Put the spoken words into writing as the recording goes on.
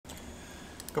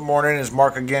Good morning, it's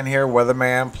Mark again here,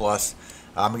 Weatherman Plus.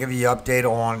 I'm going to give you an update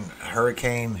on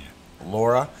Hurricane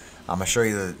Laura. I'm going to show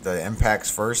you the impacts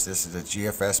first. This is a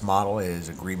GFS model. It is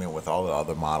agreement with all the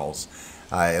other models.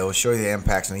 It will show you the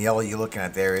impacts. And the yellow you're looking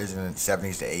at there is in the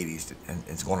 70s to 80s, and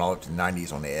it's going all up to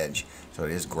 90s on the edge. So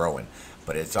it is growing.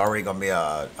 But it's already going to be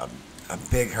a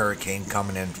big hurricane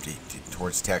coming in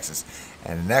towards Texas.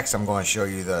 And next I'm going to show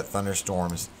you the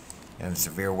thunderstorms and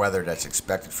severe weather that's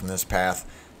expected from this path.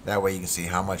 That way you can see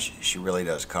how much she really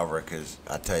does cover it, because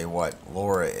I tell you what,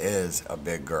 Laura is a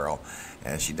big girl,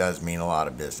 and she does mean a lot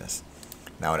of business.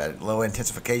 Now that low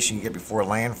intensification you get before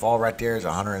landfall right there is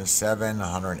 107,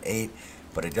 108,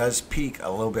 but it does peak a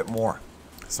little bit more.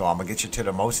 So I'm going to get you to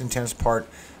the most intense part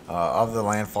of the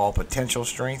landfall potential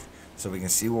strength so we can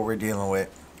see what we're dealing with.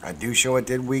 I do show it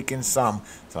did weaken some,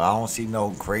 so I don't see no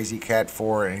crazy Cat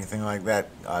 4 or anything like that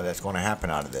that's going to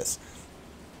happen out of this.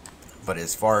 But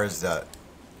as far as the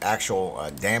actual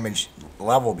damage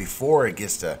level before it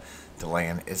gets to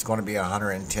land, it's going to be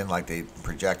 110 like they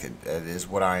projected. That is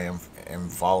what I am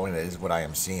following. That is what I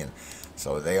am seeing.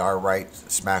 So they are right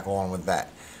smack on with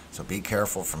that. So be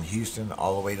careful from Houston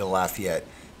all the way to Lafayette,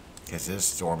 because this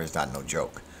storm is not no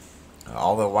joke.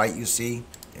 All the white you see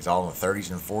is all in the 30s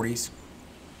and 40s.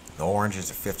 The orange is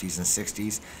the 50s and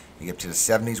 60s. You get to the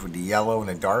 70s with the yellow and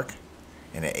the dark,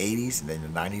 in the 80s, and then the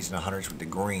 90s and the 100s with the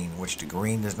green, which the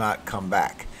green does not come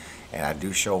back. And I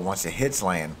do show once it hits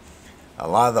land, a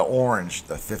lot of the orange,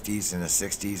 the 50s and the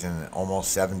 60s and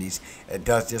almost 70s, it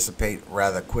does dissipate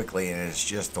rather quickly, and it's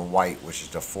just the white, which is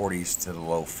the 40s to the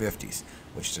low 50s,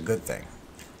 which is a good thing.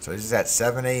 So this is at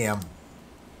 7 a.m.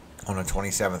 on the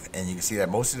 27th, and you can see that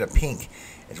most of the pink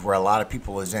is where a lot of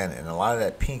people is in, and a lot of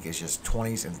that pink is just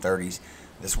 20s and 30s.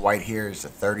 This white here is the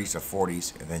 30s to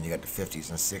 40s, and then you got the 50s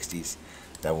and 60s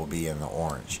that will be in the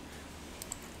orange.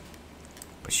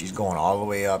 But she's going all the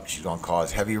way up. She's going to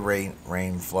cause heavy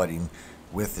rain flooding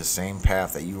with the same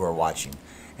path that you are watching.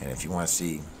 And if you want to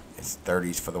see, it's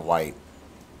 30s for the white,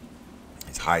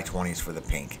 it's high 20s for the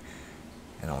pink,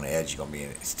 and on the edge you're going to be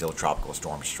in still tropical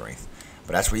storm strength.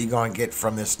 But that's what you're going to get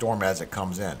from this storm as it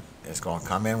comes in. It's going to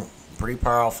come in pretty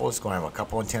powerful. It's going to have a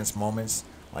couple intense moments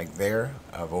like there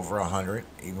of over 100.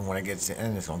 Even when it gets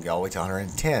in, it's going to get all the way to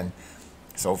 110.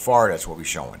 So far, that's what we're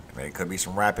showing. I mean, it could be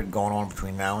some rapid going on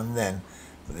between now and then,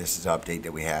 but this is the update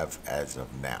that we have as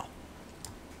of now.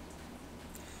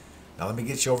 Now let me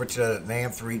get you over to the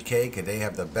NAM 3K, because they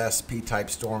have the best P-type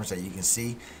storms that you can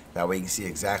see. That way you can see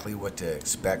exactly what to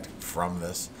expect from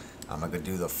this. I'm going to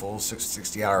do the full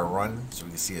 60-hour run so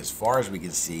we can see as far as we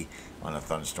can see on the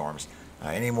thunderstorms.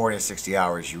 Any more than 60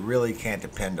 hours, you really can't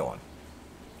depend on.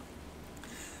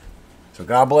 So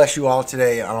God bless you all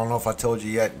today. I don't know if I told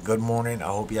you yet. Good morning. I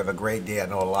hope you have a great day. I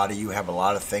know a lot of you have a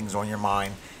lot of things on your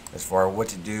mind as far as what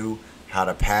to do, how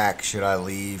to pack, should I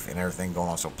leave, and everything going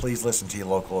on. So please listen to your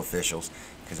local officials,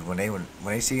 because when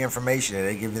they see information and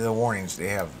they give you the warnings, they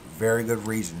have very good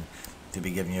reason to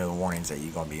be giving you the warnings that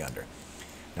you're going to be under.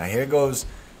 Now here goes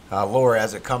Laura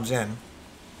as it comes in,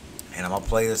 and I'm going to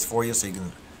play this for you so you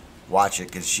can watch it,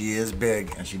 because she is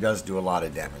big and she does do a lot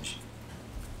of damage.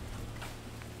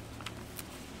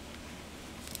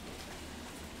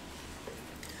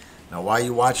 Now, while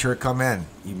you watch her come in,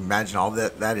 you imagine all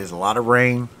that is a lot of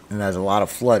rain and there's a lot of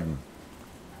flooding.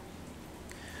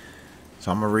 So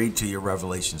I'm going to read to you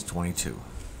Revelations 22.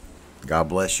 God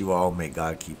bless you all. May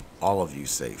God keep all of you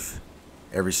safe.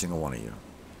 Every single one of you.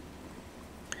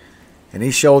 And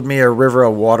he showed me a river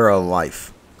of water of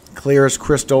life, clear as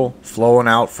crystal, flowing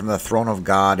out from the throne of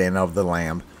God and of the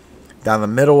Lamb, down the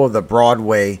middle of the broad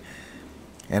way.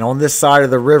 And on this side of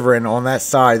the river and on that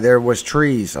side there was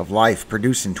trees of life,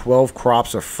 producing 12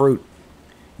 crops of fruit,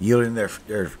 yielding their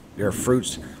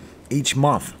fruits each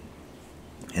month.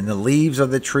 And the leaves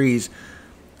of the trees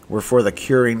were for the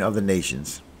curing of the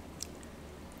nations.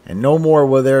 And no more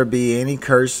will there be any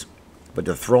curse, but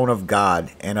the throne of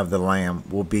God and of the Lamb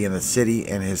will be in the city,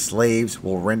 and his slaves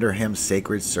will render him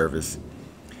sacred service.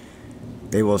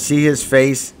 They will see his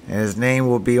face, and his name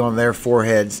will be on their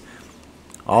foreheads.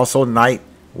 Also night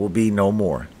will be no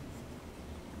more.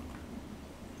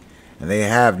 And they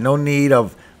have no need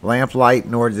of lamplight,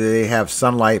 nor do they have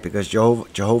sunlight, because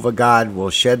Jehovah God will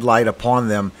shed light upon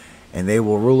them, and they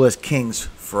will rule as kings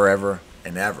forever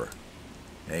and ever.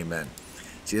 Amen.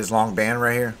 See this long band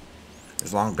right here?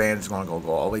 This long band is going to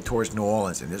go all the way towards New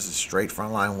Orleans, and this is straight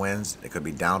frontline winds. It could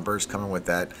be downbursts coming with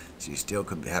that, so you still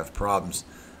could have problems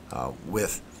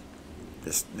with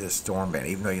this storm band.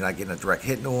 Even though you're not getting a direct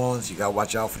hit New Orleans, you got to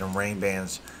watch out for them rain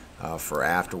bands for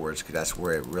afterwards, because that's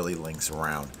where it really links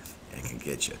around and can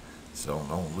get you. So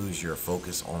don't lose your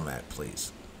focus on that,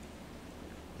 please.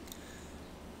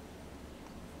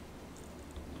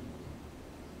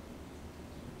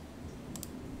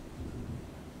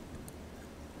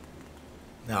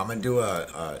 Now I'm going to do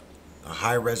a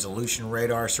high resolution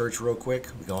radar search real quick.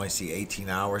 We can only see 18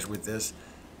 hours with this,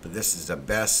 but this is the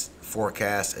best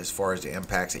forecast as far as the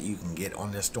impacts that you can get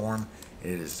on this storm.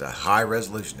 It is a high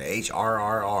resolution,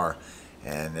 HRRR,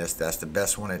 and that's the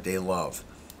best one that they love.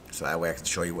 So that way I can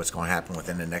show you what's going to happen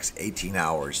within the next 18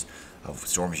 hours of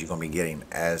storms you're going to be getting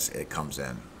as it comes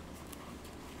in.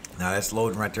 Now that's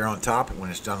loading right there on top. When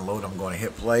it's done loading, I'm going to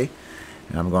hit play,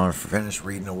 and I'm going to finish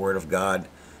reading the Word of God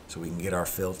so we can get our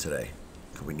fill today.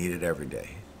 Because we need it every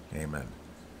day. Amen.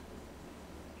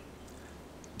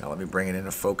 Now let me bring it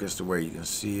into focus to where you can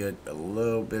see it a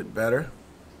little bit better.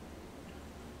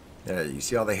 Yeah, you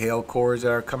see all the hail cores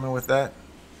that are coming with that?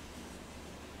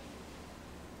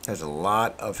 There's a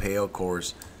lot of hail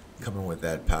cores coming with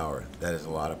that power. That is a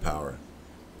lot of power.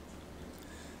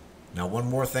 Now one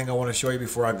more thing I want to show you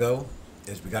before I go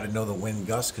is we got to know the wind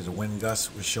gust, because the wind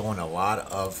gust was showing a lot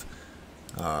of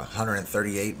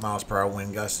 138 miles per hour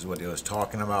wind gust is what it was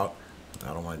talking about. I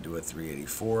don't want to do it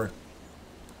 384.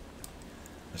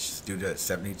 Let's just do that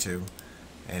 72.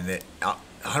 And it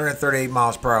 138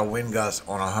 miles per hour wind gusts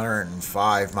on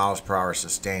 105 miles per hour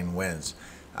sustained winds.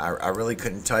 I really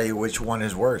couldn't tell you which one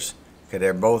is worse, because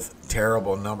they're both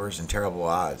terrible numbers and terrible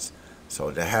odds. So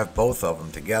to have both of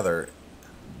them together,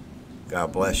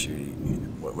 God bless you.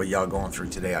 What y'all going through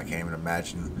today, I can't even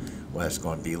imagine what it's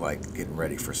going to be like getting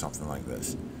ready for something like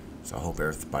this. So I hope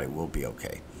everybody will be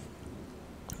okay.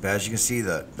 But as you can see,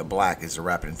 the black is the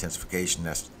rapid intensification.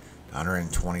 That's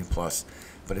 120 plus.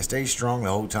 But it stays strong the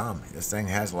whole time. This thing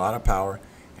has a lot of power.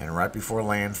 And right before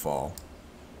landfall,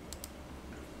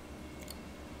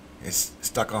 it's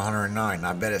stuck on 109.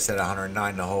 I bet it said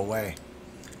 109 the whole way,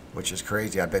 which is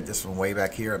crazy. I bet this one way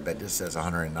back here, I bet this says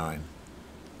 109.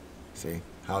 See?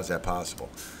 How is that possible?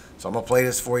 So I'm going to play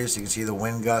this for you so you can see the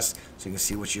wind gust, so you can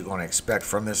see what you're going to expect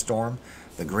from this storm.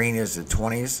 The green is the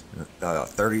 20s,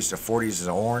 30s to 40s is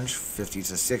orange, 50s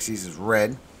to 60s is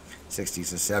red, 60s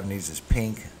to 70s is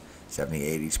pink, 70s,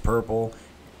 80s purple,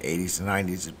 80s to 90s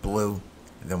is blue,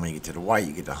 and then when you get to the white,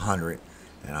 you get to 100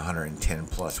 and 110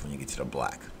 plus when you get to the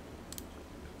black.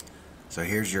 So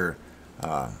here's your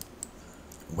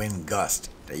wind gust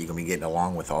that you're going to be getting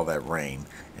along with all that rain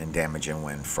and damaging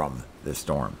wind from this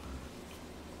storm.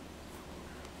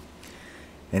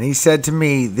 And he said to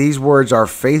me, these words are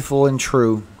faithful and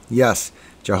true. Yes,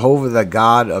 Jehovah, the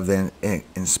God of the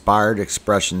inspired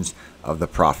expressions of the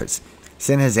prophets,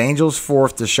 sent his angels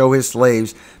forth to show his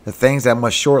slaves the things that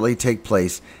must shortly take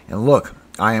place. And look,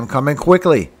 I am coming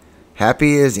quickly.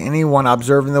 Happy is anyone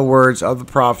observing the words of the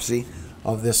prophecy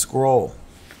of this scroll.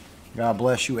 God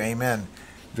bless you. Amen.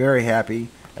 Very happy.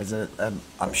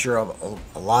 I'm sure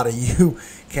a lot of you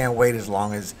can't wait as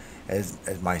long as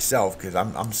myself, because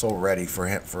I'm so ready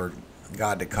for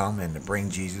God to come and to bring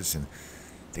Jesus and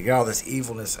to get all this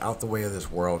evilness out the way of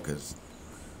this world, because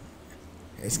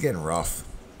it's getting rough.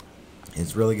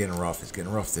 It's really getting rough. It's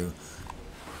getting rough to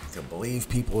believe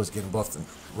people. It's getting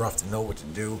rough to know what to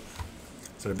do.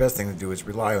 So the best thing to do is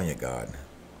rely on your God.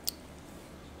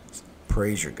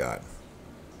 Praise your God.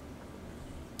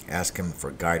 Ask him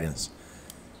for guidance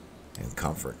and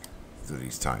comfort through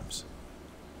these times.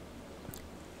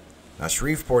 Now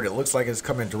Shreveport, it looks like it's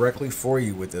coming directly for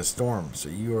you with this storm. So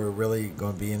you are really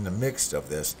going to be in the mix of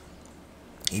this.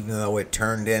 Even though it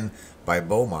turned in by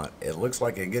Beaumont, it looks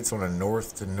like it gets on a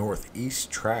north to northeast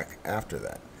track after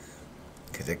that,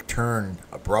 because it turned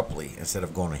abruptly instead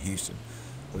of going to Houston,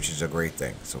 which is a great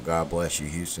thing. So God bless you,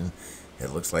 Houston. It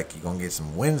looks like you're going to get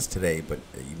some winds today, but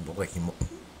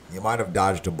you might have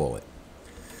dodged a bullet.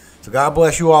 So God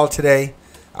bless you all today.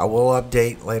 I will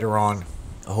update later on.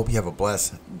 I hope you have a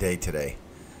blessed day today.